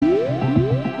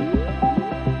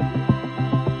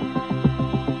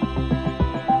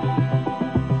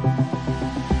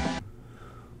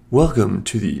Welcome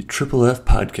to the Triple F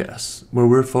Podcast, where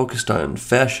we're focused on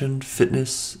fashion,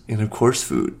 fitness, and of course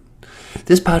food.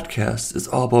 This podcast is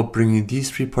all about bringing these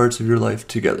three parts of your life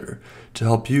together to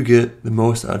help you get the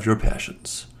most out of your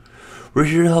passions. We're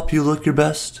here to help you look your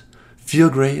best, feel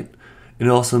great, and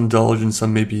also indulge in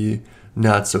some maybe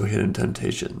not so hidden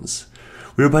temptations.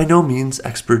 We are by no means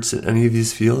experts in any of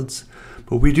these fields,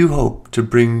 but we do hope to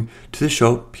bring to the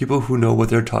show people who know what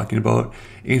they're talking about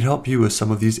and help you with some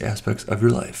of these aspects of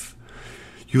your life.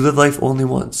 You live life only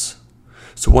once,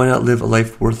 so why not live a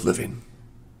life worth living?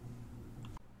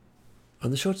 On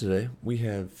the show today, we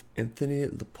have Anthony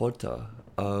Laporta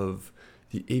of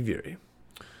the Aviary.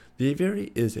 The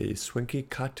Aviary is a swanky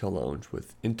cocktail lounge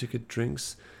with intricate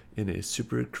drinks and a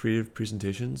super creative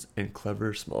presentations and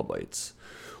clever small bites.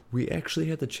 We actually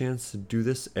had the chance to do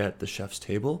this at the chef's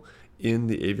table in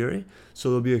the Aviary, so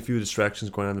there'll be a few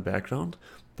distractions going on in the background,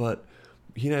 but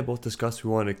he and I both discussed we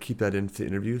want to keep that into the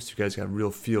interview so you guys got a real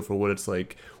feel for what it's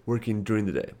like working during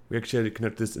the day. We actually had to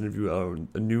conduct this interview around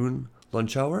a noon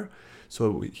lunch hour,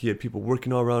 so he had people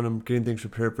working all around him, getting things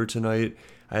prepared for tonight.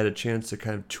 I had a chance to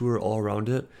kind of tour all around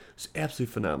it. It was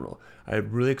absolutely phenomenal.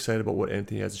 I'm really excited about what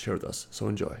Anthony has to share with us, so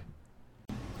enjoy.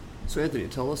 So Anthony,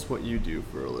 tell us what you do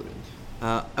for a living.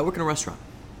 I work in a restaurant.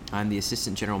 I'm the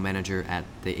assistant general manager at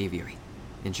the Aviary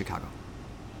in Chicago.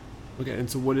 Okay, and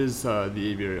so what is the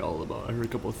Aviary all about? I heard a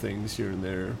couple of things here and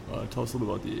there. Tell us a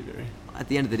little about the Aviary. At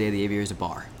the end of the day, the Aviary is a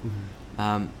bar.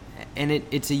 Mm-hmm. And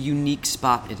it's a unique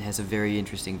spot. It has a very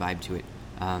interesting vibe to it.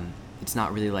 It's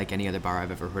not really like any other bar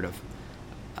I've ever heard of.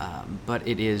 But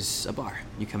it is a bar.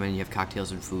 You come in, you have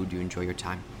cocktails and food, you enjoy your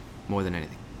time more than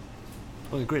anything.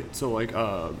 Okay, great. So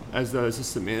as the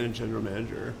assistant general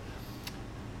manager,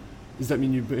 does that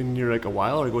mean you've been here a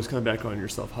while, or what's kind of background on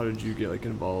yourself? How did you get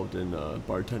involved in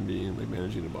bartending and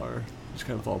managing a bar? Just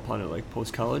kind of fall upon it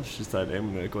post college. Just that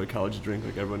I'm gonna go to college and drink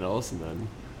like everyone else, and then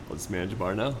I'll just manage a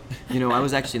bar now. I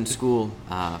was actually in school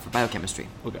for biochemistry.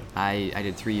 Okay. I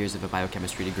did 3 years of a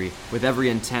biochemistry degree with every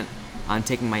intent on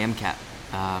taking my MCAT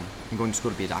and going to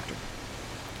school to be a doctor.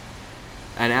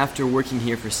 And after working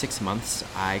here for 6 months,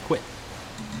 I quit.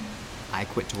 I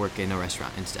quit to work in a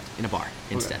restaurant instead, in a bar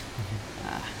instead. Okay.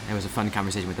 It was a fun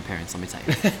conversation with the parents, let me tell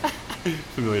you.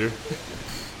 Familiar.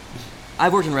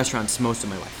 I've worked in restaurants most of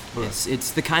my life. Okay.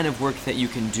 It's the kind of work that you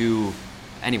can do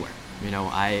anywhere.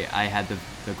 I had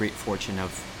the great fortune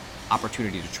of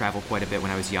opportunity to travel quite a bit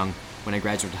when I was young. When I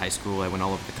graduated high school, I went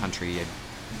all over the country. I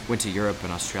went to Europe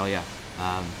and Australia.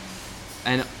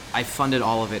 And I funded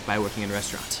all of it by working in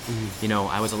restaurants. Mm-hmm.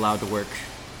 I was allowed to work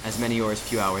as many or as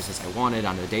few hours as I wanted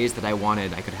on the days that I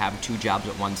wanted. I could have 2 jobs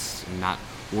at once and not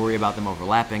worry about them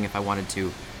overlapping if I wanted to.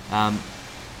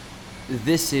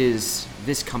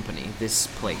 This company, this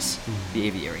place, mm-hmm. the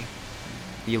Aviary,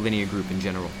 the Alinea Group in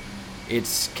general,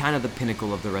 it's kind of the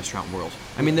pinnacle of the restaurant world.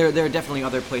 I mean, there are definitely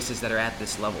other places that are at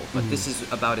this level, but mm-hmm. this is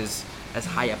about as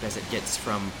high up as it gets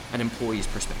from an employee's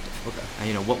perspective. Okay.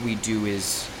 What we do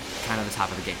is kind of the top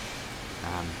of the game.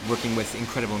 Working with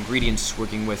incredible ingredients,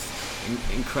 working with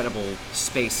incredible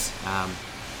space,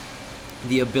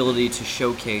 the ability to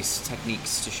showcase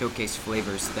techniques, to showcase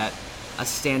flavors that a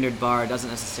standard bar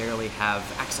doesn't necessarily have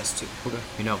access to. Okay.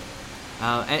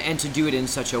 And to do it in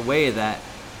such a way that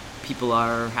people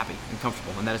are happy and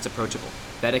comfortable, and that it's approachable,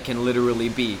 that it can literally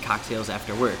be cocktails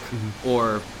after work, mm-hmm.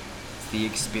 or the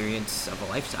experience of a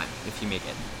lifetime if you make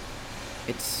it.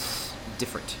 It's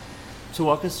different. So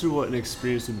walk us through what an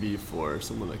experience would be for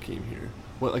someone that came here.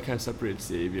 What kind of separates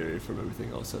the Aviary from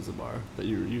everything else as a bar, that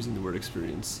you're using the word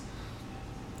experience?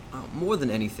 More than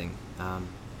anything,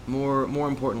 more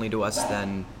importantly to us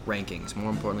than rankings, more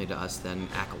importantly to us than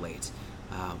accolades,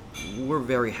 we're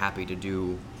very happy to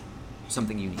do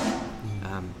something unique.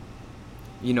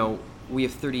 Mm-hmm. We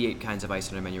have 38 kinds of ice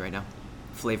on our menu right now,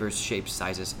 flavors, shapes,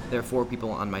 sizes. There are 4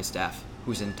 people on my staff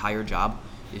whose entire job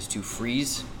is to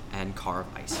freeze and carve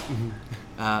ice. Mm-hmm.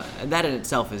 And that in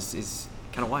itself is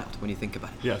kind of wild when you think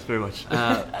about it. Yes, very much.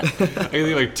 I can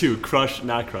think 2, crush,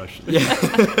 not crush.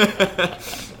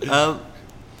 Yeah.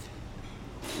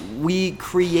 We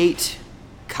create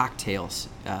cocktails,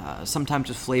 sometimes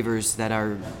with flavors that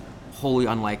are wholly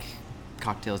unlike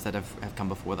cocktails that have come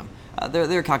before them.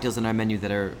 There are cocktails in our menu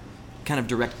that are kind of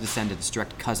direct descendants,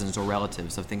 direct cousins or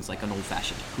relatives of things like an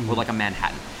old-fashioned, mm-hmm. or like a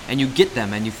Manhattan. And you get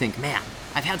them and you think, man,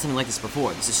 I've had something like this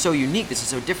before. This is so unique, this is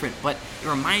so different, but it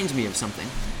reminds me of something.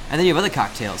 And then you have other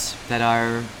cocktails that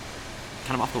are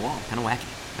kind of off the wall, kind of wacky.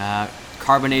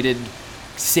 Carbonated,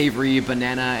 savory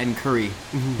banana and curry,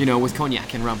 mm-hmm. With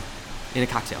cognac and rum in a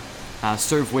cocktail.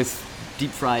 Served with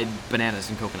deep-fried bananas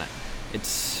and coconut.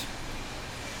 It's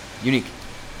unique.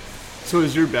 So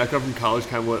is your background from college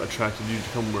kind of what attracted you to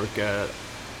come work at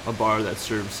a bar that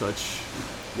serves such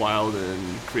wild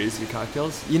and crazy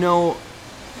cocktails? You know,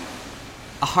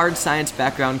 a hard science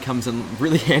background comes in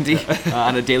really handy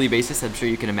on a daily basis, I'm sure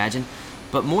you can imagine.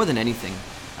 But more than anything,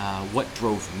 what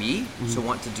drove me to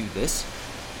want to do this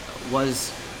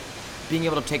was being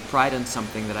able to take pride in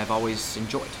something that I've always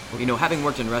enjoyed. You know, having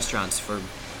worked in restaurants for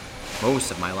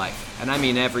most of my life, and I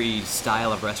mean every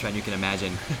style of restaurant you can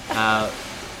imagine.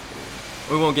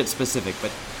 We won't get specific,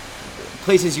 but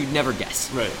places you'd never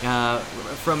guess. Right.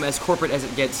 From as corporate as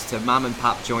it gets to mom and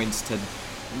pop joints to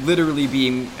literally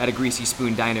being at a Greasy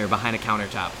Spoon diner behind a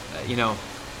countertop. You know,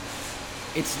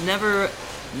 it's never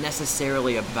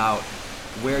necessarily about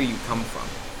where you come from.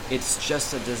 It's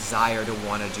just a desire to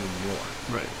want to do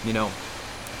more. Right. You know,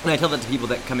 and I tell that to people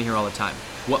that come in here all the time.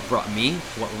 What brought me,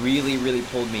 what really, really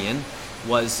pulled me in,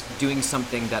 was doing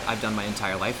something that I've done my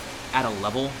entire life at a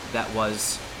level that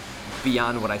was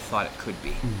beyond what I thought it could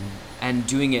be. And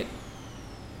doing it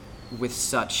with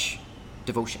such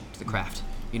devotion to the craft.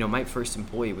 You know, my first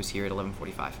employee was here at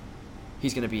 11:45.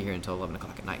 He's going to be here until 11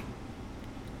 o'clock at night.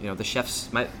 You know, the chefs,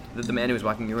 the man who was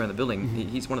walking me around the building,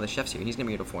 he's one of the chefs here, and he's going to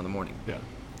be here till 4 in the morning. Yeah.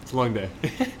 It's a long day.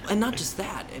 And not just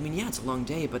that. I mean, yeah, it's a long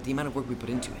day, but the amount of work we put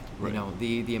into it. Right. You know,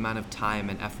 the amount of time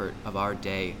and effort of our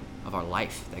day, of our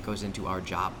life that goes into our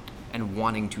job and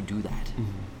wanting to do that.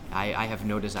 I have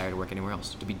no desire to work anywhere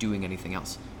else, to be doing anything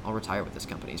else. I'll retire with this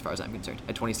company as far as I'm concerned.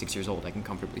 At 26 years old, I can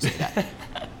comfortably say that.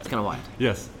 It's kind of wild.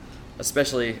 Yes.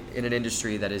 Especially in an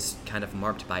industry that is kind of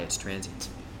marked by its transience.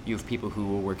 You have people who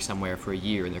will work somewhere for a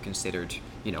year and they're considered,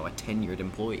 you know, a tenured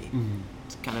employee.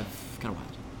 It's kind of wild.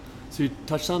 So you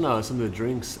touched on some of the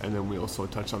drinks, and then we also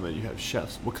touched on that you have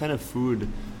chefs. What kind of food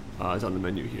is on the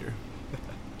menu here?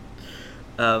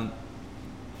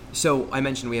 So I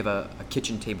mentioned we have a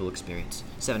kitchen table experience.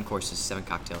 7 courses, 7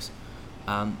 cocktails.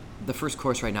 The first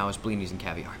course right now is blinis and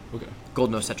caviar. Okay.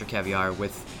 Golden Osetra caviar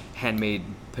with handmade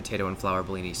potato and flour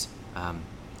blinis.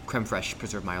 Creme fraiche,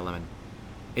 preserved Meyer lemon.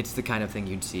 It's the kind of thing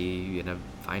you'd see in a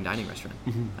fine dining restaurant.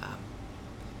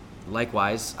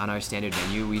 Likewise, on our standard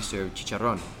menu, we serve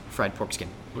chicharrón, fried pork skin.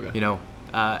 Okay. You know,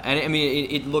 and I mean,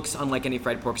 it looks unlike any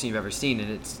fried pork skin you've ever seen,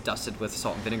 and it's dusted with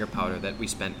salt and vinegar powder that we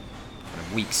spent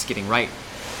weeks getting right.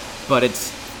 But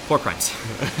it's pork rinds,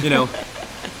 you know.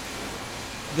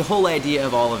 The whole idea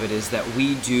of all of it is that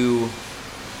we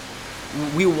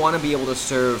want to be able to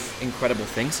serve incredible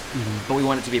things, but we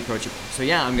want it to be approachable. So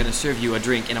yeah, I'm going to serve you a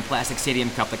drink in a plastic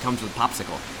stadium cup that comes with a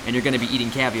popsicle, and you're going to be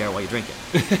eating caviar while you drink it.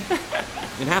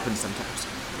 It happens sometimes.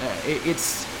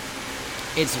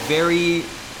 It's very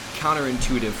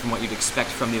counterintuitive from what you'd expect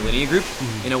from the Alinea Group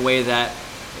in a way that,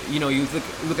 you know, you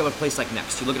look at a place like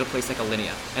Next, you look at a place like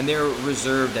Alinea, and they're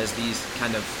reserved as these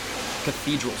kind of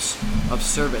cathedrals of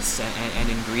service and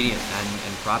ingredient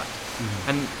and product.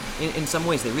 And in some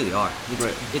ways they really are.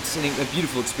 It's a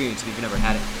beautiful experience if you've never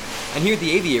had it. And here at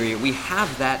the Aviary, we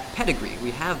have that pedigree, we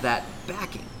have that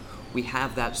backing, we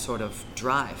have that sort of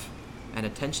drive and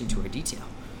attention to our detail.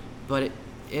 But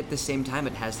at the same time,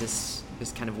 it has this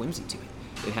kind of whimsy to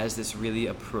it. It has this really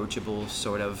approachable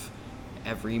sort of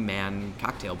everyman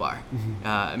cocktail bar.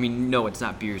 I mean, no, it's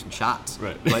not beers and shots,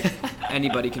 but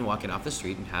anybody can walk in off the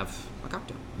street and have a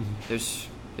cocktail.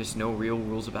 There's no real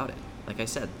rules about it. Like I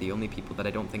said, the only people that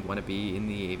I don't think want to be in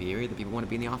the aviary are the people who want to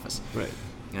be in the office. Right.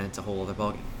 And it's a whole other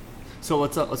ballgame. So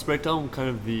let's break down kind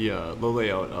of the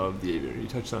layout of the aviary. You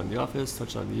touched on the office,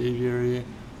 touched on the aviary.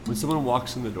 When someone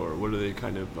walks in the door, what are they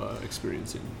kind of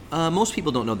experiencing? Most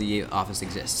people don't know the office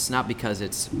exists, not because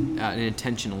it's an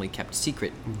intentionally kept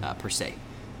secret per se,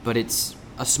 but it's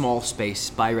a small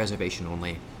space by reservation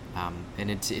only,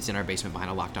 and it's in our basement behind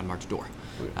a locked-on marked door.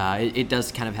 It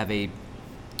does kind of have a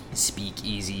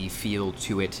speakeasy feel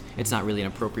to it. It's not really an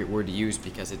appropriate word to use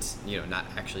because it's not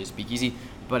actually a speakeasy,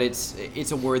 but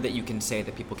it's a word that you can say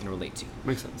that people can relate to.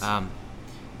 Makes sense.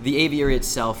 The aviary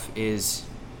itself is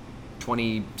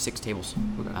 26 tables,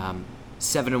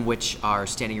 7 of which are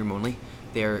standing room only.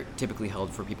 They're typically held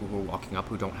for people who are walking up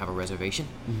who don't have a reservation.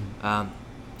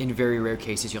 In very rare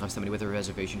cases, you'll have somebody with a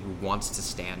reservation who wants to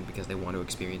stand because they want to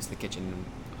experience the kitchen,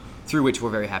 through which we're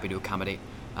very happy to accommodate.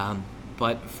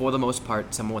 But for the most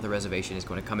part, someone with a reservation is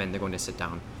going to come in, they're going to sit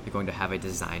down, they're going to have a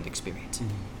designed experience.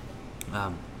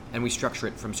 And we structure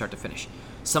it from start to finish.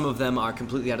 Some of them are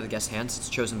completely out of the guest's hands. It's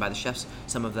chosen by the chefs.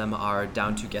 Some of them are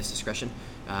down to guest discretion.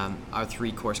 Our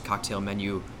 3-course cocktail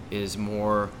menu is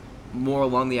more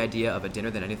along the idea of a dinner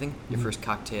than anything. Your first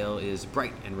cocktail is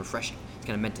bright and refreshing. It's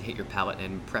kind of meant to hit your palate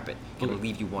and prep it, kind of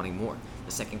leave you wanting more.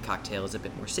 The second cocktail is a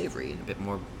bit more savory and a bit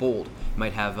more bold. It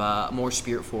might have a more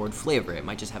spirit-forward flavor. It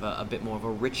might just have a bit more of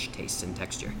a rich taste and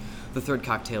texture. The third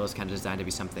cocktail is kind of designed to be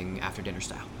something after-dinner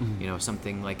style. You know,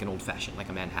 something like an old-fashioned, like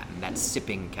a Manhattan, that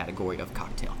sipping category of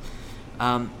cocktail.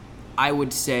 I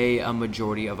would say a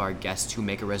majority of our guests who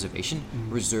make a reservation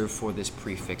reserve for this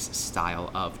prefix style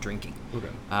of drinking. Okay.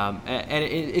 And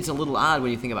it's a little odd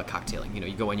when you think about cocktailing. You know,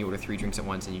 you go and you order 3 drinks at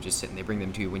once and you just sit and they bring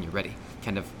them to you when you're ready.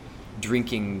 Kind of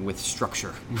drinking with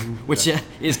structure, which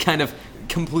is kind of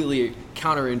completely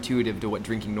counterintuitive to what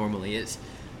drinking normally is.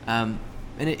 And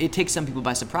it takes some people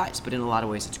by surprise, but in a lot of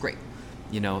ways it's great.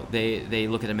 You know, they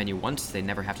look at a menu once, they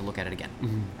never have to look at it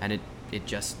again. And it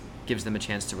just gives them a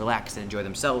chance to relax and enjoy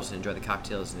themselves and enjoy the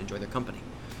cocktails and enjoy their company.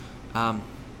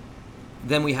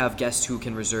 Then we have guests who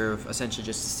can reserve essentially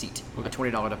just a seat, a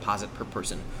 $20 deposit per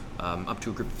person, up to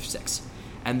a group of 6.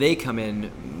 And they come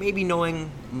in maybe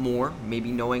knowing more,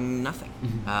 maybe knowing nothing.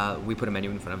 We put a menu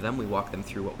in front of them, we walk them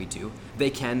through what we do. They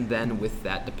can then, with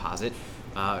that deposit,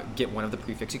 get one of the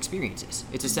prefix experiences.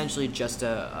 It's essentially just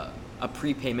a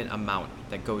prepayment amount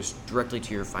that goes directly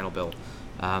to your final bill,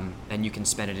 and you can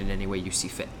spend it in any way you see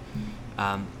fit.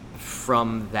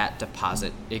 From that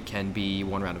deposit, it can be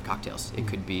 1 round of cocktails. It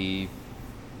could be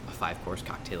a 5-course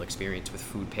cocktail experience with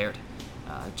food paired,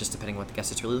 just depending on what the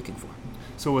guest is really looking for.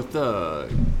 So with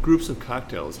the groups of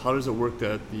cocktails, how does it work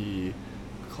that the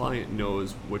client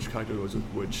knows which cocktail goes with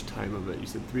which time of it? You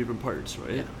said 3 different parts,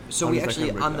 right? Yeah. So How we does that actually, kind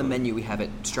of break on the down? menu, we have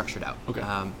it structured out. Okay.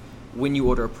 When you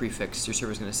order a prefix, your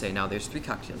server's going to say, now there's 3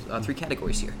 cocktails, 3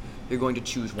 categories here. You're going to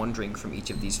choose 1 drink from each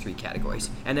of these 3 categories.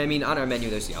 And I mean, on our menu,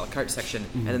 there's the a la carte section,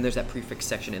 and then there's that prefix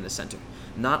section in the center.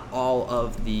 Not all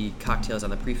of the cocktails on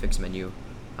the prefix menu,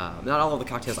 not all of the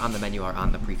cocktails on the menu are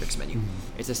on the prefix menu.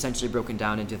 It's essentially broken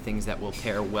down into things that will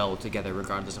pair well together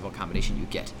regardless of what combination you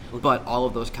get. But all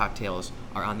of those cocktails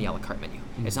are on the a la carte menu.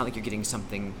 It's not like you're getting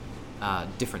something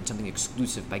different, something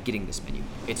exclusive by getting this menu.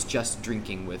 It's just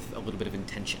drinking with a little bit of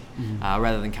intention,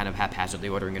 rather than kind of haphazardly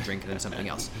ordering a drink and then something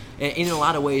else. In a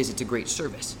lot of ways, it's a great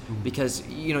service because,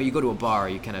 you know, you go to a bar,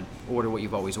 you kind of order what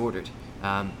you've always ordered.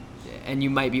 And you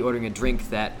might be ordering a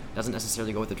drink that doesn't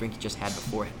necessarily go with the drink you just had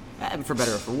before it. And for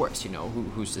better or for worse, you know,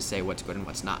 who's to say what's good and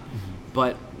what's not.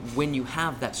 But when you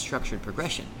have that structured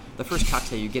progression, the first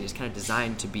cocktail you get is kind of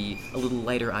designed to be a little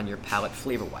lighter on your palate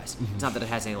flavor-wise. It's not that it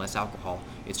has any less alcohol.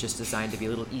 It's just designed to be a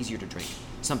little easier to drink.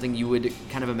 Something you would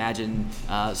kind of imagine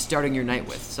starting your night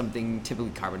with, something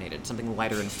typically carbonated, something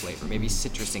lighter in flavor, maybe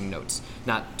citrusing notes,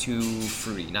 not too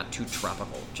fruity, not too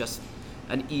tropical, just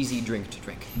an easy drink to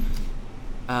drink.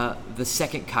 The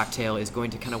second cocktail is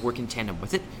going to kind of work in tandem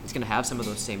with it. It's going to have some of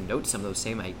those same notes, some of those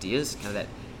same ideas, kind of that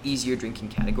easier drinking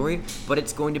category, but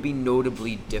it's going to be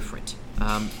notably different.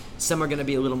 Some are going to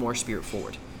be a little more spirit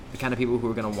forward. The kind of people who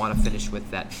are going to want to finish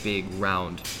with that big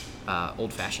round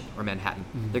old fashioned or Manhattan.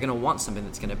 They're going to want something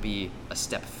that's going to be a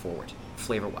step forward,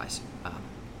 flavor wise.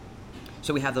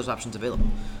 So we have those options available.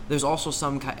 There's also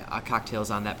some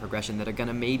cocktails on that progression that are going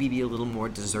to maybe be a little more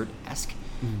dessert-esque.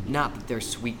 Not that they're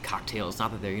sweet cocktails,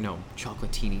 not that they're, you know,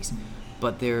 chocolatinis,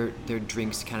 but they're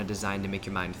drinks kind of designed to make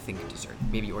your mind think dessert.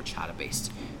 Maybe horchata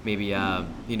based, maybe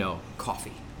you know,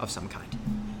 coffee of some kind,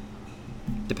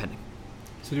 depending.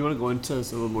 So do you want to go into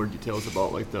some little more details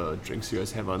about like the drinks you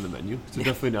guys have on the menu? So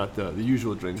definitely not the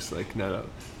usual drinks, like not a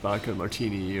vodka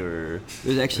martini or...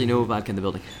 There's actually no vodka in the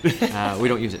building. We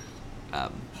don't use it.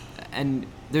 And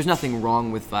there's nothing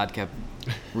wrong with vodka,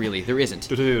 really. There isn't.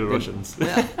 The Russians.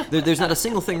 Yeah, there's not a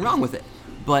single thing wrong with it.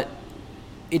 But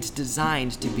it's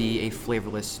designed to be a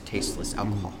flavorless, tasteless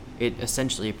alcohol. It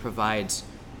essentially provides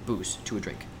booze to a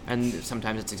drink. And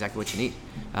sometimes it's exactly what you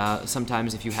need.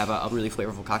 Sometimes if you have a really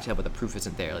flavorful cocktail but the proof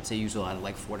isn't there, let's say you use a lot of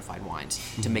like fortified wines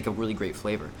to make a really great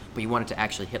flavor, but you want it to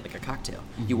actually hit like a cocktail.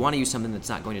 You want to use something that's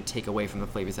not going to take away from the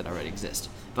flavors that already exist.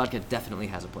 Vodka definitely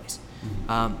has a place.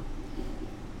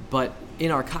 But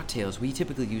in our cocktails, we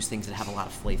typically use things that have a lot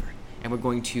of flavor. And we're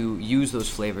going to use those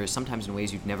flavors sometimes in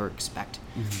ways you'd never expect.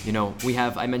 You know,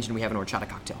 I mentioned we have an horchata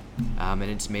cocktail, and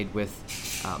it's made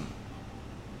with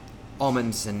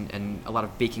almonds and a lot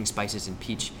of baking spices and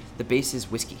peach. The base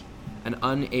is whiskey, an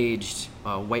unaged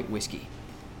white whiskey.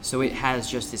 So it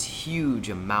has just this huge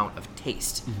amount of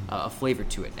taste, of flavor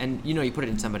to it. And you know, you put it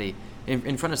in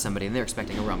front of somebody and they're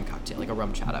expecting a rum cocktail, like a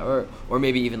rum chata, or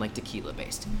maybe even like tequila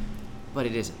based. But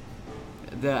it isn't.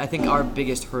 I think our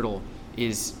biggest hurdle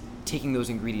is taking those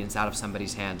ingredients out of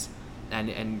somebody's hands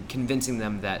and convincing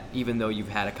them that even though you've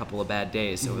had a couple of bad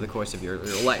days over the course of your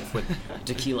life with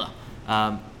tequila,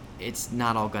 it's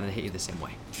not all going to hit you the same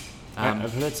way.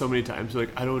 I've heard that so many times. Like,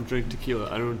 I don't drink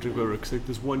tequila. I don't drink whatever. Cause like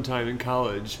this one time in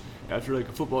college, after like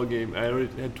a football game. I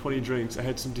already had 20 drinks. I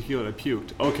had some tequila and I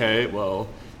puked. Okay, well,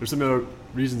 there's some other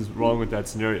reasons wrong with that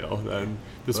scenario than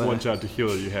this one shot of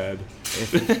tequila you had.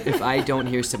 If I don't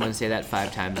hear someone say that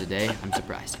 5 times a day, I'm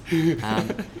surprised.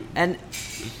 And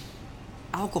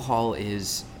alcohol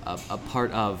is a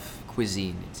part of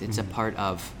cuisine. It's a part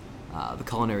of the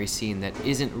culinary scene that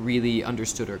isn't really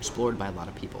understood or explored by a lot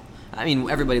of people. I mean,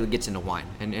 everybody gets into wine,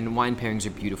 and wine pairings are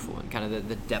beautiful and kind of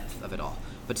the depth of it all.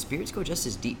 But spirits go just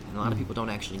as deep, and a lot of people don't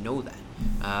actually know that.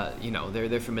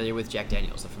 They're familiar with Jack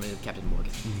Daniels, they're familiar with Captain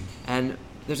Morgan, and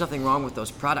there's nothing wrong with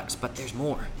those products, but there's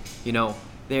more.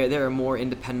 There are more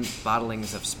independent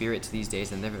bottlings of spirits these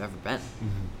days than there have ever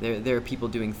been. There are people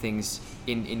doing things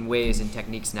in ways and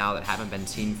techniques now that haven't been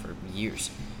seen for years.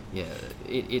 Yeah,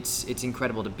 it's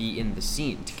incredible to be in the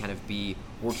scene, to kind of be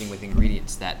working with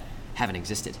ingredients that haven't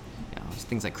existed.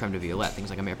 Things like creme de violette, things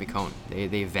like Amer Picon,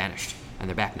 they've vanished and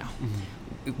they're back now.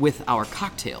 With our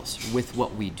cocktails, with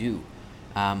what we do,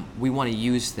 we want to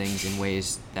use things in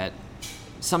ways that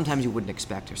sometimes you wouldn't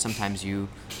expect or sometimes you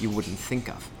wouldn't think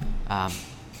of.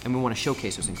 And we want to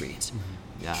showcase those ingredients.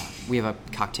 We have a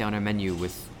cocktail on our menu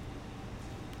with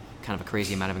kind of a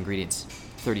crazy amount of ingredients,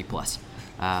 30 plus.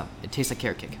 It tastes like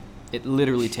carrot cake. It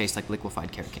literally tastes like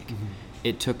liquefied carrot cake.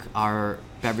 It took our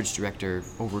beverage director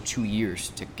over 2 years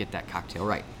to get that cocktail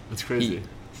right. That's crazy.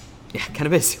 Yeah, it kind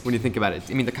of is when you think about it.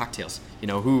 I mean, the cocktails.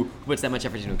 Who puts that much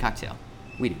effort into a cocktail?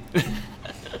 We do.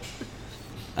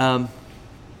 And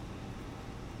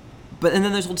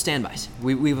then there's old standbys.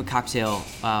 We have a cocktail.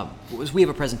 We have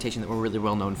a presentation that we're really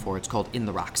well known for. It's called In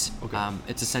the Rocks. Okay.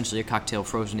 It's essentially a cocktail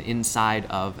frozen inside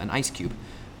of an ice cube.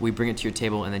 We bring it to your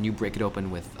table, and then you break it open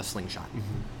with a slingshot.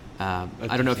 I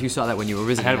don't know if you saw that when you were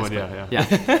visiting. I had one,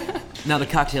 yeah. Now, the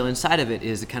cocktail inside of it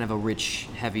is a kind of a rich,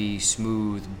 heavy,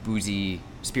 smooth, boozy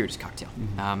spirits cocktail,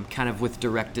 kind of with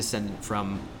direct descent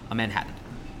from a Manhattan.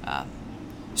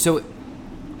 So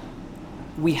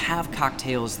we have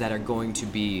cocktails that are going to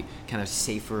be kind of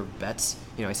safer bets.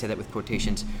 I say that with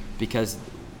quotations because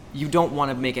you don't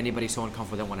want to make anybody so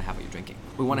uncomfortable they don't want to have what you're drinking.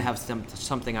 We want to have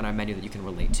something on our menu that you can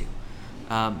relate to.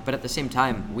 But at the same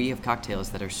time, we have cocktails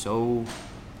that are so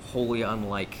wholly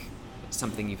unlike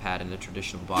something you've had in a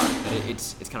traditional bar that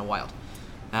it's kind of wild.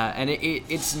 And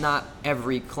it's not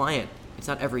every client, it's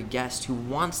not every guest who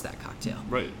wants that cocktail.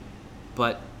 Right.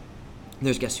 But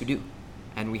there's guests who do,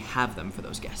 and we have them for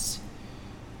those guests.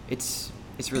 It's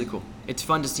really cool. It's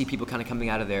fun to see people kind of coming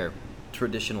out of their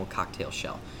traditional cocktail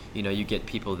shell. You get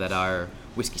people that are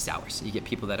whiskey sours. You get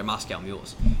people that are Moscow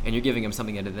mules. And you're giving them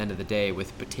something at the end of the day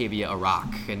with Batavia Iraq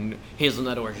and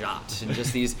hazelnut orgeat and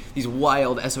just these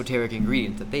wild esoteric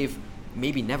ingredients that they've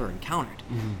maybe never encountered.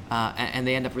 And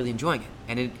they end up really enjoying it.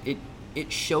 And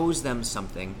it shows them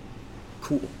something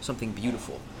cool, something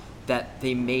beautiful that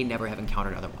they may never have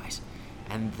encountered otherwise.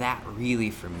 And that really,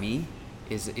 for me,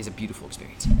 is a beautiful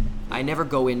experience. I never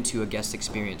go into a guest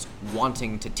experience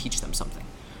wanting to teach them something.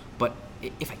 But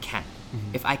if I can,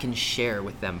 if I can share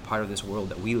with them part of this world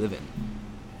that we live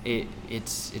in,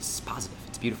 it's positive.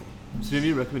 It's beautiful. So do you have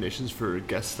any recommendations for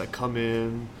guests that come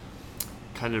in,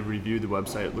 kind of review the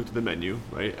website, look at the menu,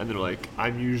 right? And they're like,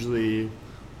 I'm usually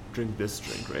drink this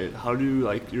drink, right? How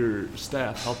do your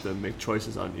staff help them make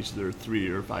choices on each of their 3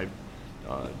 or 5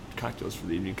 cocktails for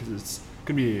the evening? Because it's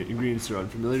going to be ingredients they're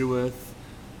unfamiliar with,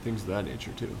 things of that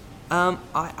nature too.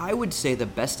 I would say the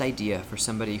best idea for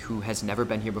somebody who has never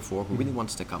been here before, who really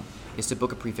wants to come, is to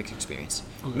book a prefix experience.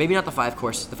 Okay. Maybe not the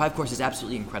 5-course. The 5-course is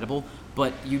absolutely incredible,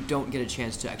 but you don't get a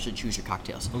chance to actually choose your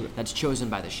cocktails. Okay. That's chosen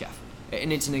by the chef.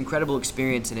 And it's an incredible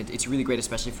experience, and it's really great,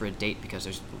 especially for a date, because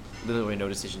there's literally no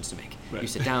decisions to make. Right. You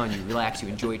sit down, you relax, you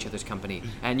enjoy each other's company,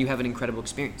 and you have an incredible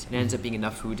experience. And it ends up being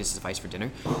enough food to suffice for dinner,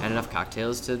 and enough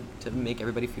cocktails to make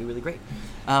everybody feel really great.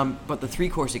 But the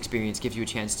 3-course experience gives you a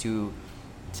chance to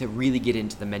really get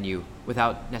into the menu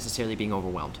without necessarily being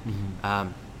overwhelmed.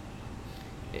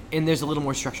 And there's a little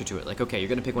more structure to it. Like, okay, you're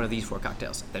going to pick one of these 4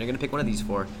 cocktails. Then you're going to pick one of these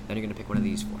 4. Then you're going to pick one of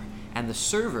these 4. And the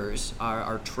servers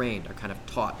are trained, are kind of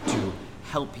taught to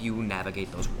help you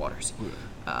navigate those waters.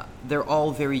 They're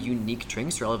all very unique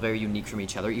drinks. They're all very unique from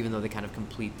each other, even though they kind of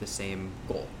complete the same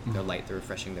goal. They're light, they're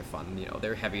refreshing, they're fun.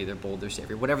 They're heavy, they're bold, they're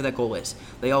savory. Whatever that goal is,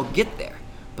 they all get there,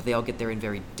 but they all get there in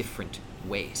very different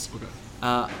ways. Okay.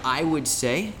 I would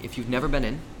say, if you've never been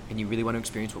in and you really want to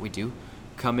experience what we do,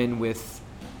 come in with,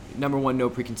 number 1, no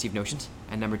preconceived notions,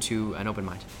 and number 2, an open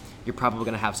mind. You're probably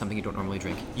going to have something you don't normally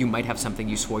drink. You might have something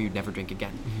you swore you'd never drink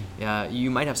again. You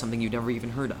might have something you've never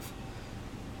even heard of.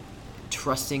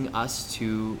 trusting us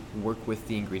to work with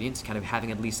the ingredients, kind of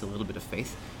having at least a little bit of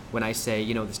faith. When I say,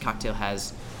 this cocktail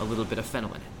has a little bit of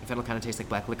fennel in it. Fennel kind of tastes like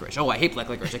black licorice. Oh, I hate black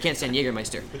licorice. I can't stand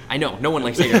Jägermeister. I know, no one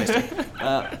likes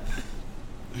Jägermeister.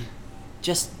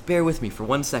 Just bear with me for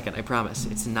 1 second, I promise.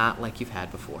 It's not like you've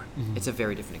had before. It's a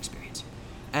very different experience.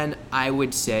 And I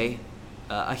would say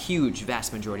a huge,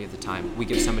 vast majority of the time, we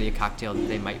give somebody a cocktail that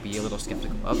they might be a little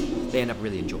skeptical of. They end up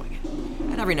really enjoying it.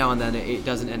 And every now and then, it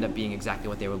doesn't end up being exactly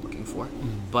what they were looking for.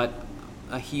 But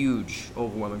a huge,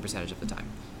 overwhelming percentage of the time,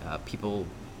 people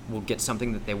will get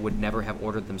something that they would never have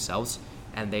ordered themselves,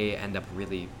 and they end up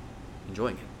really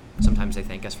enjoying it. Sometimes they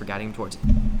thank us for guiding them towards it.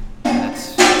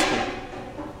 That's cool.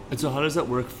 And so how does that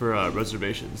work for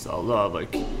reservations? A lot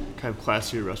of kind of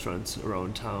classier restaurants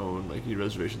around town, need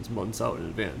reservations months out in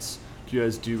advance. Do you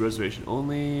guys do reservation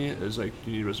only? Do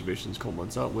you need reservations called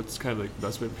months out? What's kind of the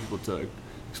best way for people to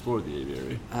explore the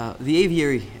aviary? The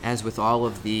aviary, as with all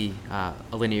of the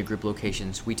Alinea Group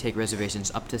locations, we take reservations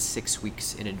up to 6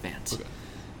 weeks in advance.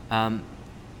 Okay.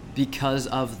 Because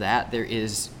of that, there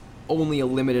is only a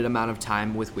limited amount of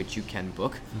time with which you can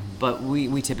book, but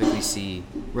we typically see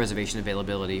reservation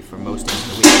availability for most days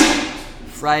of the week.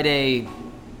 Friday,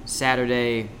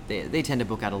 Saturday, they tend to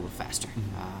book out a little faster.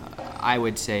 I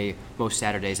would say most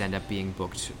Saturdays end up being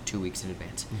booked 2 weeks in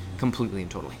advance, completely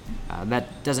and totally.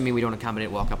 That doesn't mean we don't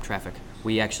accommodate walk-up traffic.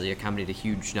 We actually accommodate a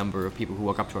huge number of people who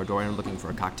walk up to our door and are looking for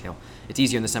a cocktail. It's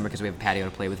easier in the summer because we have a patio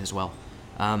to play with as well.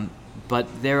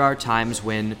 But there are times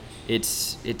when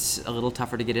it's a little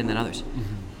tougher to get in than others.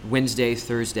 Wednesday,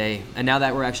 Thursday, and now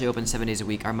that we're actually open 7 days a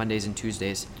week, our Mondays and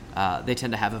Tuesdays, they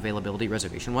tend to have availability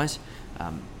reservation-wise.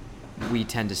 We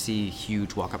tend to see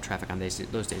huge walk-up traffic on those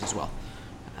days as well.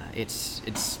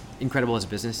 It's incredible as a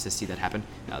business to see that happen.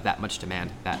 That much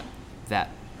demand, that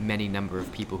many number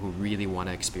of people who really want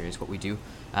to experience what we do.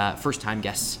 First-time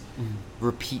guests,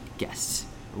 repeat guests.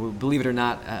 Believe it or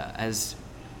not, as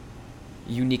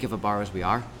unique of a bar as we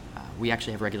are, we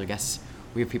actually have regular guests.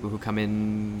 We have people who come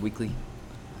in weekly,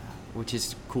 which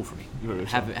is cool for me.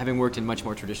 Having worked in much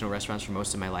more traditional restaurants for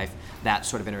most of my life, that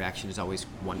sort of interaction is always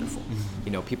wonderful.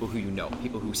 People who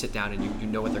people who sit down and you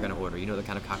know what they're going to order, you know the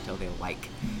kind of cocktail they like.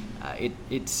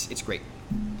 It's great.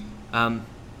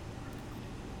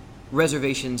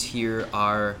 Reservations here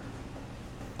are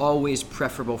always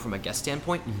preferable from a guest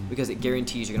standpoint because it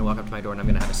guarantees you're going to walk up to my door and I'm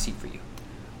going to have a seat for you.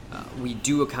 We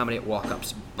do accommodate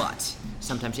walk-ups, but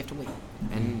sometimes you have to wait.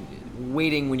 And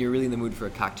waiting when you're really in the mood for a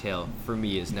cocktail, for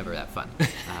me, is never that fun.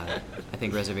 I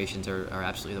think reservations are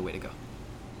absolutely the way to go.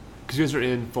 Because you guys are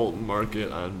in Fulton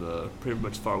Market on the pretty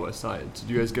much far west side. So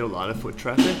do you guys get a lot of foot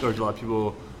traffic, or is a lot of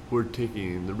people who are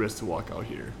taking the risk to walk out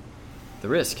here? The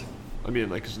risk? I mean,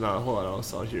 there's not a whole lot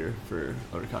else out here for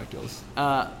other cocktails.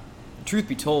 Truth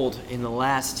be told, in the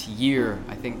last year,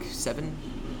 I think seven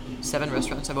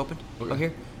restaurants have opened out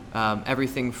here.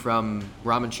 Everything from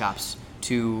ramen shops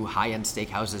to high-end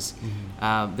steakhouses.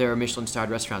 There are Michelin-starred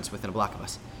restaurants within a block of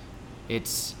us.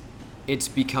 It's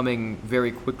becoming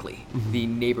very quickly the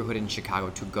neighborhood in Chicago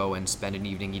to go and spend an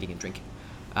evening eating and drinking.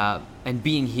 And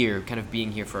being here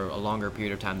for a longer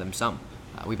period of time than some.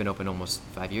 We've been open almost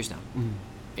 5 years now.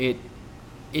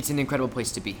 It's an incredible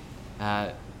place to be.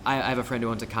 I have a friend who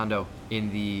owns a condo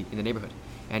in the neighborhood,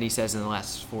 and he says in the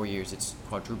last 4 years it's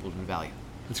quadrupled in value.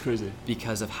 That's crazy.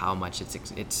 Because of how much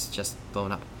it's just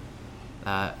blown up.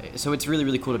 So it's really,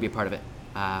 really cool to be a part of it.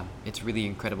 It's really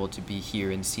incredible to be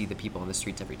here and see the people on the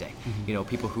streets every day.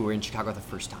 People who are in Chicago the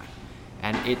first time.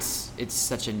 And it's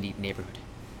such a neat neighborhood,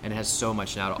 and it has so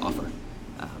much now to offer.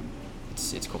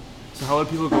 It's cool. So how would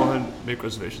people go ahead and make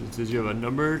reservations? Did you have a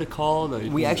number to call?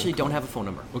 We actually don't have a phone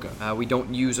number. Okay. We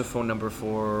don't use a phone number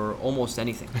for almost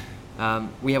anything.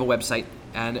 We have a website,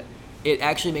 and it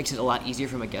actually makes it a lot easier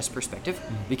from a guest perspective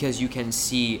because you can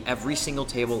see every single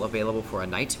table available for a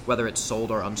night, whether it's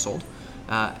sold or unsold,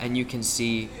 and you can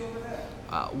see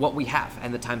what we have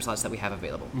and the time slots that we have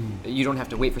available. You don't have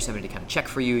to wait for somebody to kind of check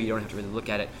for you. You don't have to really look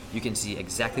at it. You can see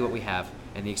exactly what we have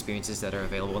and the experiences that are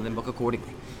available and then book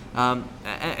accordingly.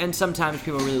 And sometimes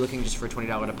people are really looking just for a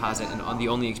 $20 deposit, and on the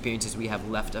only experiences we have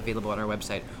left available on our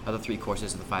website are the 3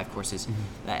 courses or the 5 courses.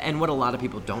 And what a lot of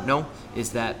people don't know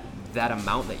is that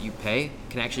amount that you pay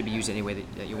can actually be used any way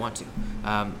that you want to.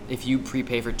 If you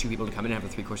prepay for 2 people to come in and have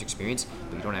a 3-course experience,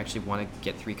 but you don't actually want to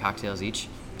get 3 cocktails each,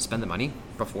 spend the money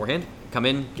beforehand, come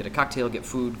in, get a cocktail, get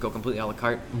food, go completely a la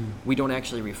carte. We don't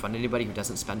actually refund anybody who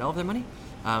doesn't spend all of their money,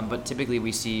 but typically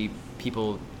we see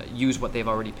people use what they've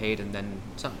already paid and then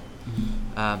some.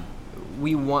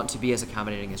 We want to be as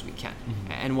accommodating as we can.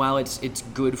 And while it's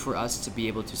good for us to be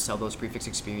able to sell those prefix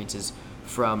experiences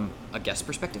from a guest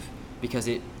perspective, because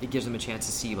it gives them a chance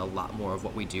to see a lot more of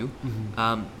what we do,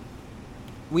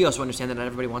 we also understand that not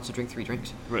everybody wants to drink 3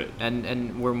 drinks. Right.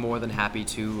 And we're more than happy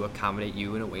to accommodate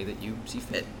you in a way that you see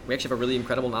fit. We actually have a really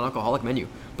incredible non-alcoholic menu,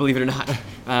 believe it or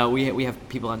not. We have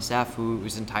people on staff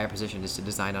whose entire position is to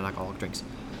design non-alcoholic drinks.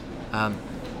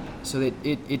 So that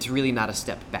it's really not a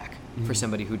step back for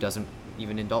somebody who doesn't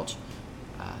even indulge.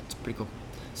 It's pretty cool.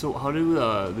 So how do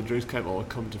the drinks kind of all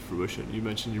come to fruition? You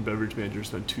mentioned your beverage manager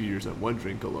spent 2 years on one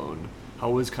drink alone. How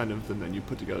was kind of the menu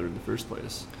put together in the first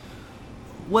place?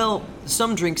 Well,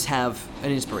 some drinks have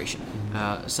an inspiration.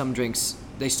 Some drinks,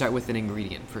 they start with an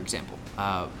ingredient, for example.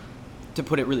 To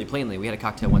put it really plainly, we had a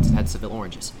cocktail once that had Seville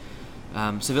oranges.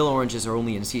 Seville oranges are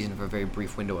only in season for a very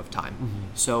brief window of time.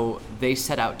 So they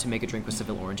set out to make a drink with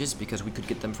Seville oranges because we could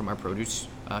get them from our produce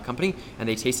company, and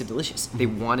they tasted delicious. They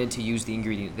wanted to use the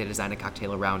ingredient. They designed a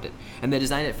cocktail around it. And they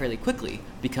designed it fairly quickly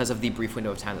because of the brief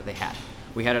window of time that they had.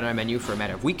 We had it on our menu for a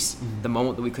matter of weeks. The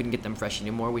moment that we couldn't get them fresh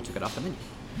anymore, we took it off the menu.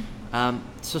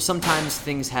 So sometimes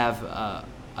things have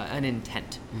an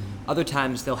intent. Other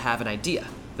times they'll have an idea.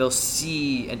 They'll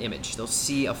see an image. They'll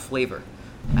see a flavor,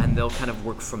 and they'll kind of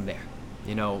work from there.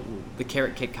 You know, the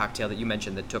carrot cake cocktail that you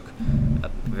mentioned that took a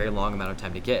very long amount of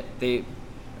time to get,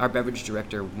 our beverage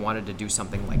director wanted to do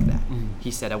something like that.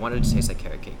 He said, I wanted it to taste like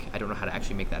carrot cake. I don't know how to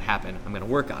actually make that happen. I'm going to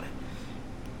work on it.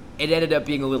 It ended up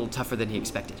being a little tougher than he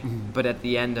expected. But at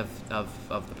the end of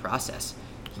the process,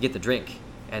 you get the drink,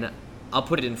 and I'll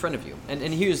put it in front of you. And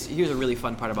here's a really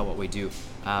fun part about what we do.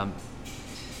 I'm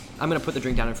going to put the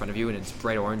drink down in front of you, and it's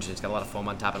bright orange, and it's got a lot of foam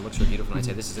on top, and it looks really beautiful, and I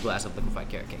say, this is a glass of liquefied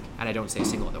carrot cake. And I don't say a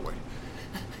single other word.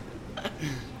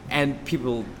 And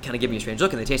people kind of give me a strange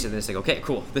look, and they taste it, and they say, okay,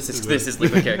 cool, this is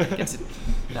liquid carrot cake.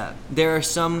 There are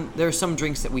some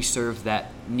drinks that we serve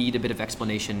that need a bit of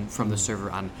explanation from the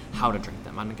server on how to drink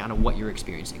them, on kind of what you're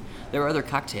experiencing. There are other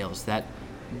cocktails that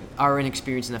are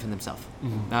inexperienced enough in themselves.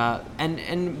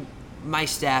 And my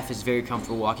staff is very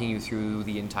comfortable walking you through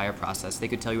the entire process. They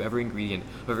could tell you every ingredient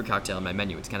of every cocktail in my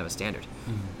menu. It's kind of a standard.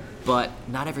 But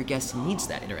not every guest needs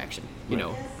that interaction. You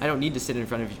know, I don't need to sit in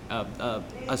front of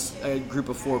a group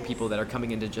of 4 people that are coming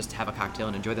in to just have a cocktail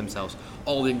and enjoy themselves.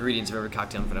 All the ingredients of every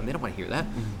cocktail in front of them. They don't want to hear that.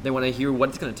 They want to hear what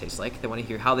it's going to taste like. They want to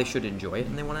hear how they should enjoy it,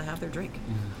 and they want to have their drink.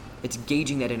 It's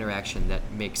gauging that interaction that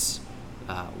makes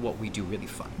what we do really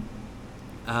fun.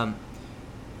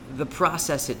 The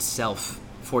process itself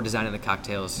for designing the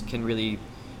cocktails can really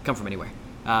come from anywhere.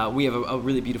 We have a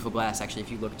really beautiful glass. Actually,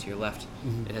 if you look to your left,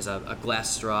 it has a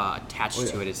glass straw attached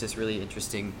to it. It's this really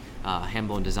interesting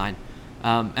hand-blown design.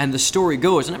 And the story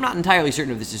goes, and I'm not entirely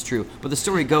certain if this is true, but the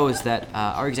story goes that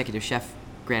our executive chef,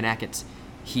 Grant Achatz,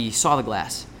 he saw the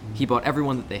glass. He bought every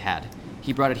one that they had.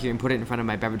 He brought it here and put it in front of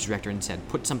my beverage director and said,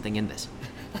 put something in this.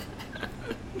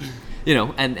 You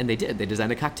know, and they did. They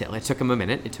designed a cocktail. It took them a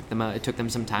minute. It took them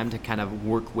some time to kind of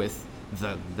work with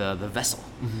the vessel,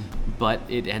 but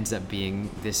it ends up being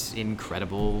this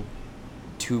incredible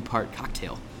 2-part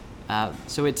cocktail.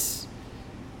 So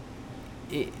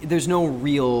there's no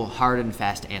real hard and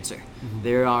fast answer.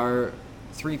 There are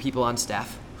 3 people on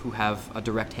staff who have a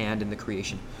direct hand in the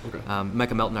creation.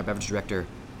 Micah Melton, our beverage director,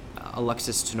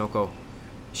 Alexis Tinoco,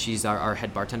 she's our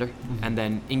head bartender, and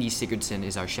then Ingi Sigurdsson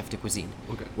is our chef de cuisine,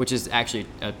 which is actually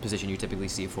a position you typically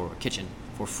see for a kitchen,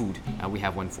 for food. We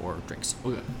have one for drinks.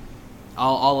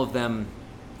 All of them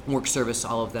work service.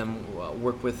 All of them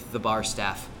work with the bar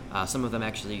staff. Some of them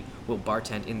actually will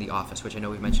bartend in the office, which I know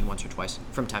we've mentioned once or twice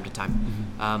from time to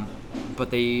time. But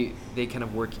they kind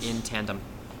of work in tandem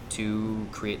to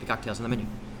create the cocktails on the menu.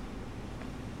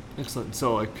 Excellent.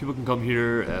 So like people can come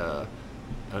here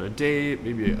on a day,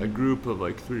 maybe a group of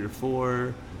like 3 or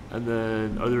 4, and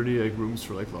then are there any like rooms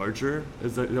for like larger?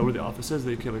 Is that where the office is?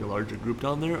 They can have like a larger group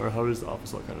down there, or how does the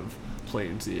office all kind of play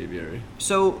into the aviary?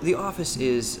 So the office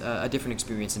is a different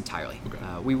experience entirely.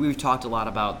 We've talked a lot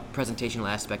about presentational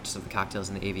aspects of the cocktails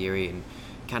in the aviary and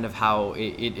kind of how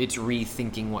it's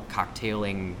rethinking what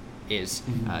cocktailing is,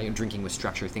 drinking with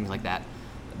structure, things like that.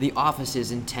 The office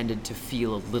is intended to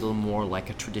feel a little more like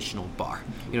a traditional bar.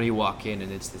 You know, you walk in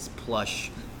and it's this plush,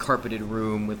 carpeted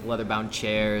room with leather-bound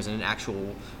chairs and an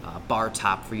actual bar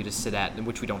top for you to sit at,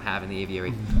 which we don't have in the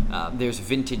aviary. There's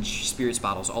vintage spirits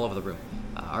bottles all over the room.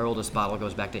 Our oldest bottle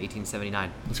goes back to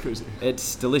 1879. That's crazy.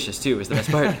 It's delicious, too, is the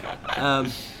best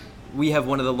part. We have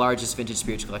one of the largest vintage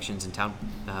spirits collections in town.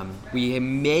 We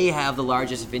may have the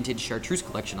largest vintage chartreuse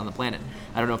collection on the planet.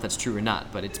 I don't know if that's true or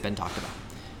not, but it's been talked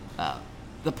about.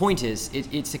 The point is,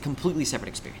 it's a completely separate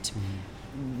experience.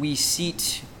 We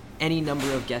seat any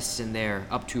number of guests in there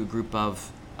up to a group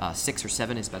of 6 or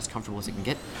 7 is about as comfortable as it can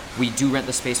get. We do rent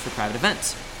the space for private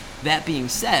events. That being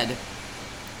said,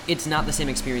 it's not the same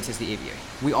experience as the aviary.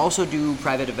 We also do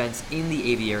private events in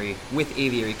the aviary with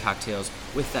aviary cocktails,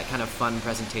 with that kind of fun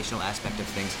presentational aspect of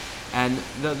things. And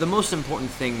the most important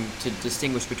thing to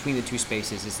distinguish between the two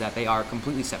spaces is that they are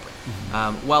completely separate.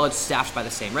 While it's staffed by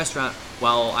the same restaurant,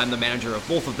 while I'm the manager of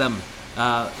both of them,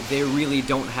 they really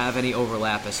don't have any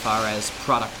overlap as far as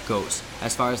product goes,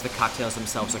 as far as the cocktails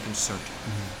themselves are concerned.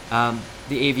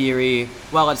 The aviary,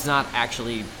 while it's not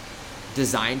actually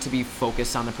designed to be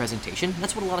focused on the presentation,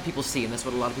 that's what a lot of people see and that's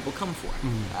what a lot of people come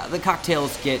for. The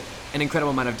cocktails get an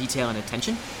incredible amount of detail and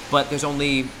attention, but there's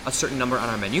only a certain number on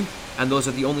our menu, and those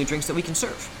are the only drinks that we can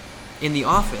serve. In the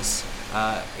office,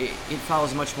 it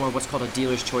follows much more of what's called a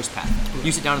dealer's choice path.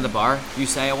 You sit down in the bar, you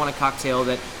say, I want a cocktail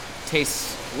that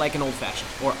tastes like an old-fashioned,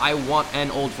 or I want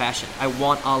an old-fashioned, I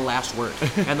want a last word,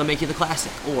 and they'll make you the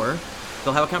classic, or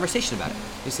they'll have a conversation about it.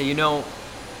 They say,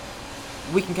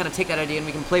 we can kind of take that idea and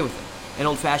we can play with it. An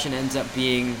old-fashioned ends up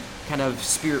being kind of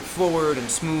spirit-forward and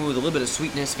smooth, a little bit of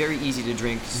sweetness, very easy to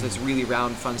drink, so it's a really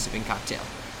round, fun-sipping cocktail.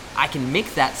 I can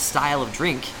make that style of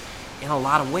drink in a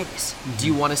lot of ways. Do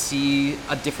you want to see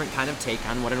a different kind of take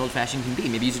on what an old-fashioned can be?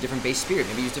 Maybe use a different base spirit,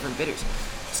 maybe use different bitters.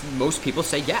 Most people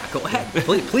say, yeah, go ahead.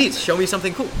 Please, show me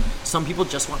something cool. Some people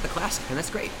just want the classic, and that's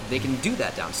great. They can do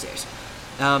that downstairs.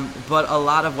 But a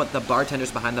lot of what the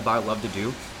bartenders behind the bar love to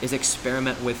do is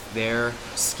experiment with their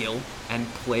skill and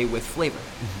play with flavor.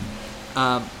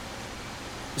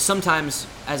 Sometimes,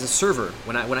 as a server,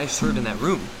 when I served in that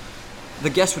room, the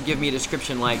guest would give me a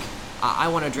description like, I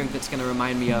want a drink that's going to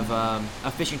remind me of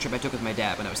a fishing trip I took with my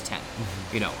dad when I was 10.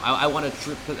 I want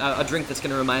a drink that's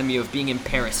going to remind me of being in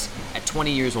Paris at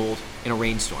 20 years old in a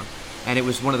rainstorm. And it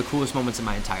was one of the coolest moments in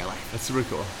my entire life. That's super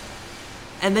cool.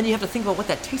 And then you have to think about what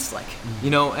that tastes like,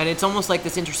 and it's almost like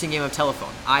this interesting game of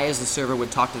telephone. I, as the server, would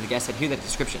talk to the guest, I'd hear that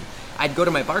description. I'd go to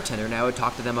my bartender and I would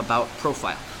talk to them about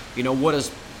profile. What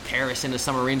does Paris in a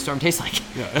summer rainstorm taste like?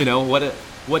 Yeah.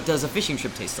 What does a fishing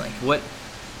trip taste like?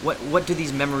 What do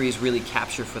these memories really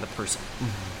capture for the person?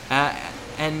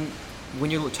 And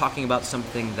when you're talking about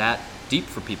something that deep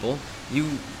for people,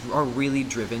 you are really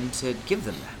driven to give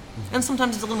them that. And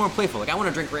sometimes it's a little more playful. Like, I want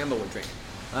to drink Rambo would drink.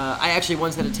 I actually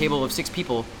once had a table of 6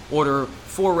 people order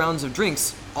 4 rounds of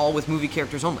drinks, all with movie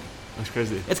characters only. That's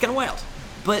crazy. It's kind of wild.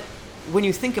 But when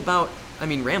you think about,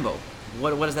 Rambo,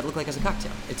 what does that look like as a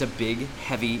cocktail? It's a big,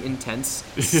 heavy, intense,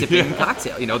 sipping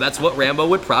cocktail. That's what Rambo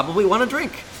would probably want to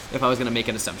drink. If I was going to make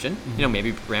an assumption,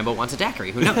 maybe Rambo wants a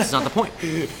daiquiri. Who knows? It's not the point.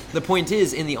 The point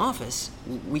is, in the office,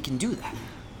 we can do that.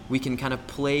 We can kind of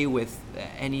play with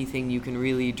anything you can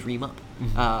really dream up,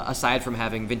 aside from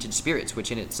having vintage spirits,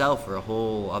 which in itself are a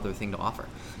whole other thing to offer.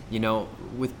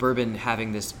 With bourbon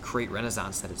having this great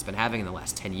renaissance that it's been having in the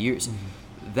last 10 years,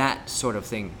 that sort of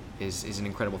thing is an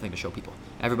incredible thing to show people.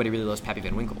 Everybody really loves Pappy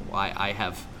Van Winkle. I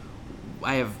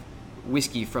have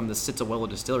whiskey from the Sitzelweller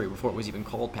distillery before it was even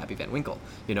called Pappy Van Winkle.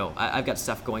 I've got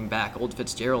stuff going back, Old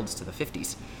Fitzgerald's to the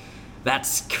 50s.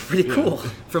 That's pretty cool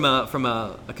from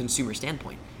a consumer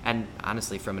standpoint. And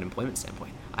honestly, from an employment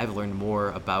standpoint, I've learned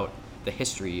more about the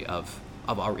history of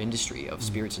our industry, of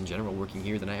spirits in general, working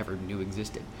here than I ever knew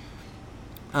existed.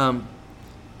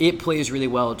 It plays really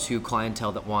well to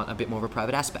clientele that want a bit more of a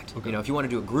private aspect. Okay. If you want to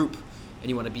do a group and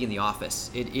you want to be in the office,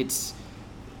 it's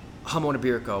Jamon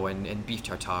Iberico and beef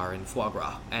tartare and foie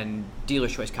gras and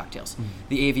dealer's choice cocktails.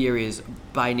 The aviary is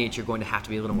by nature going to have to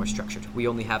be a little more structured. We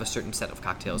only have a certain set of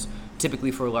cocktails.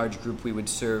 Typically for a large group we would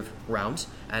serve rounds,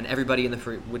 and everybody in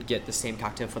the would get the same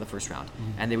cocktail for the first round.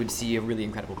 And they would see a really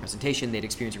incredible presentation, they'd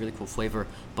experience a really cool flavor,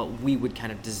 but we would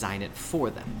kind of design it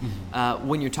for them.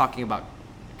 When you're talking about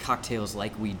cocktails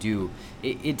like we do,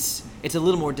 it's a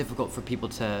little more difficult for people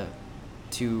to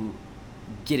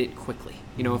get it quickly.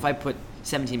 If I put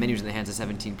 17 menus in the hands of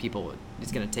 17 people,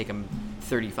 it's going to take them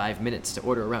 35 minutes to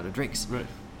order a round of drinks. Right.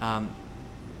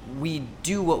 We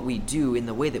do what we do in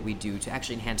the way that we do to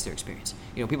actually enhance their experience.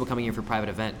 People coming in for a private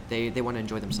event, they want to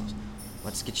enjoy themselves.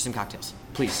 Let's get you some cocktails,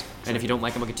 please. And if you don't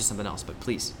like them, I'll get you something else. But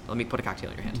please, let me put a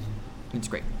cocktail in your hand. It's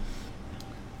great.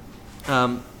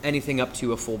 Anything up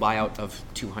to a full buyout of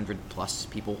 200 plus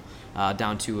people,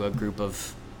 down to a group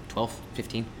of 12,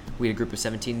 15. We had a group of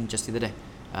 17 just the other day.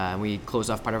 And we closed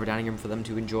off part of our dining room for them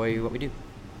to enjoy what we do.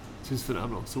 Seems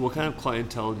phenomenal. So what kind of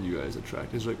clientele do you guys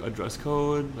attract? Is there like a dress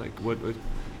code? Like what if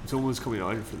someone was coming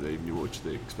out for the evening, what should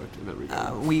they expect in that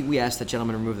regard? We ask that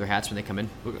gentlemen remove their hats when they come in.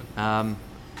 Okay.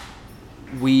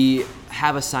 We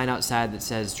have a sign outside that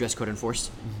says dress code enforced.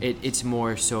 It's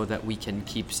more so that we can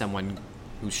keep someone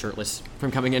who's shirtless from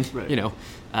coming in, right.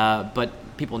 But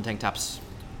people in tank tops,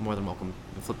 more than welcome.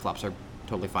 Flip-flops are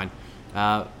totally fine.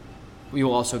 We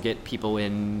will also get people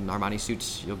in Armani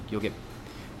suits. You'll get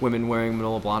women wearing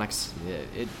Manolo Blahniks.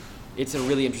 it's a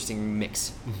really interesting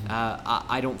mix.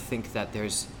 I don't think that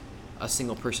there's a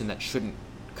single person that shouldn't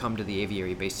come to the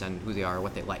aviary based on who they are or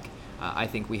what they like. I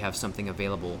think we have something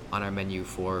available on our menu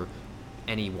for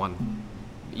anyone,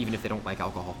 even if they don't like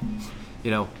alcohol.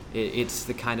 It's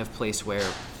the kind of place where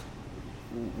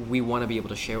we want to be able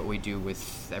to share what we do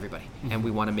with everybody, and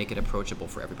we want to make it approachable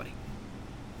for everybody.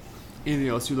 Anything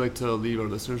else you'd like to leave our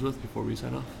listeners with before we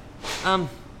sign off?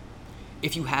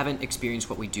 If you haven't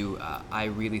experienced what we do, I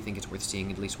really think it's worth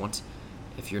seeing at least once.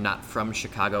 If you're not from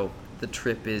Chicago, the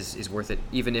trip is worth it.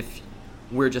 Even if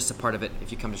we're just a part of it,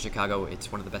 if you come to Chicago,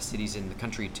 it's one of the best cities in the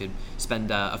country to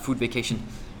spend a food vacation.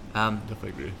 Definitely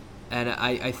agree. And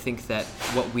I think that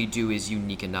what we do is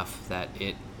unique enough that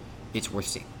it's worth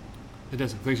seeing.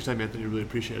 Fantastic. Thanks for your time, Anthony. I really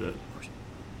appreciate it.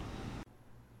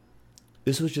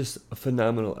 This was just a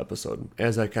phenomenal episode.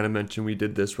 As I kind of mentioned, we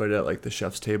did this right at like the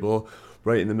chef's table,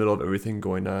 right in the middle of everything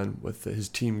going on with his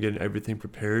team getting everything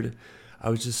prepared. I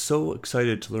was just so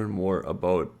excited to learn more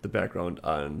about the background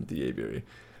on the aviary.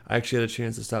 I actually had a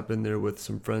chance to stop in there with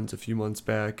some friends a few months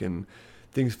back, and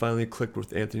things finally clicked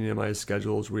with Anthony and my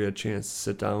schedules. We had a chance to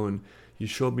sit down. He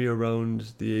showed me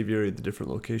around the aviary, the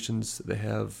different locations they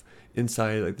have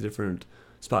inside, like the different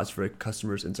spots for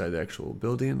customers inside the actual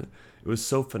building. It was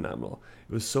so phenomenal.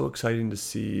 It was so exciting to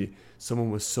see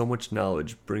someone with so much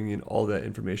knowledge bringing all that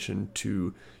information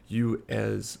to you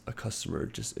as a customer,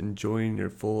 just enjoying your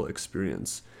full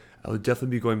experience. I would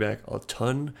definitely be going back a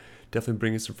ton, definitely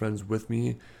bringing some friends with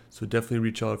me. So definitely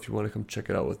reach out if you want to come check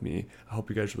it out with me. I hope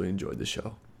you guys really enjoyed the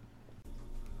show.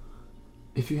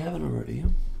 If you haven't already,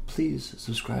 please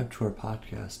subscribe to our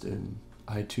podcast in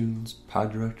iTunes,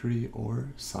 PodDirectory, or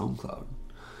SoundCloud.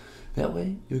 That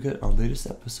way, you'll get our latest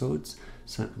episodes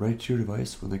sent right to your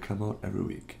device when they come out every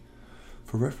week.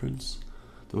 For reference,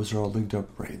 those are all linked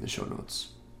up right in the show notes.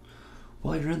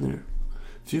 While you're in there,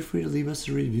 feel free to leave us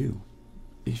a review.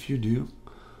 If you do,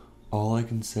 all I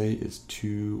can say is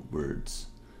 2 words: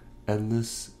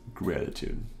 endless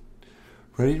gratitude.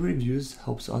 Writing reviews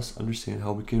helps us understand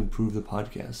how we can improve the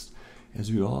podcast as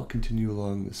we all continue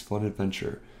along this fun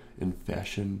adventure in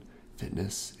fashion,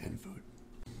 fitness, and food.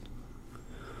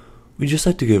 We'd just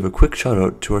like to give a quick shout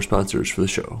out to our sponsors for the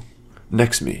show.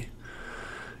 NextMe,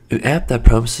 an app that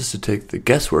promises to take the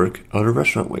guesswork out of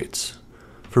restaurant waits.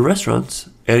 For restaurants,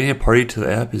 adding a party to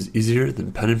the app is easier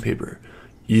than pen and paper.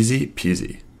 Easy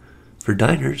peasy. For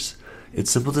diners, it's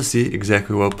simple to see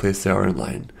exactly what place they are in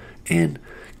line, and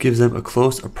gives them a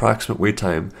close approximate wait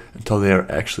time until they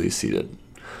are actually seated.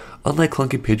 Unlike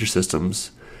clunky pager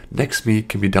systems, NextMe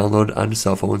can be downloaded onto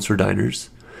cell phones for diners,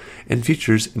 and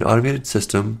features an automated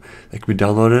system that can be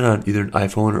downloaded on either an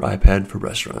iPhone or iPad for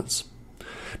restaurants.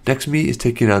 NextMe is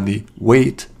taking on the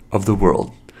weight of the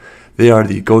world. They are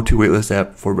the go-to waitlist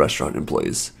app for restaurant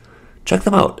employees. Check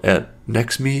them out at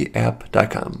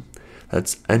nextmeapp.com.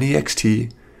 That's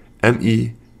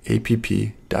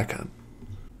nextmeapp.com.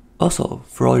 Also,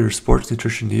 for all your sports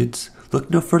nutrition needs, look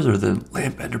no further than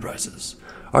Lamp Enterprises.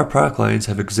 Our product lines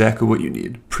have exactly what you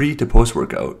need, pre to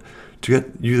post-workout, to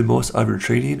get you the most out of your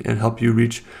training and help you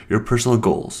reach your personal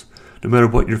goals, no matter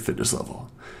what your fitness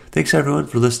level. Thanks everyone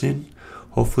for listening.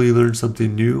 Hopefully you learned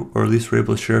something new, or at least were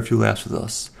able to share a few laughs with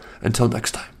us. Until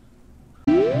next time.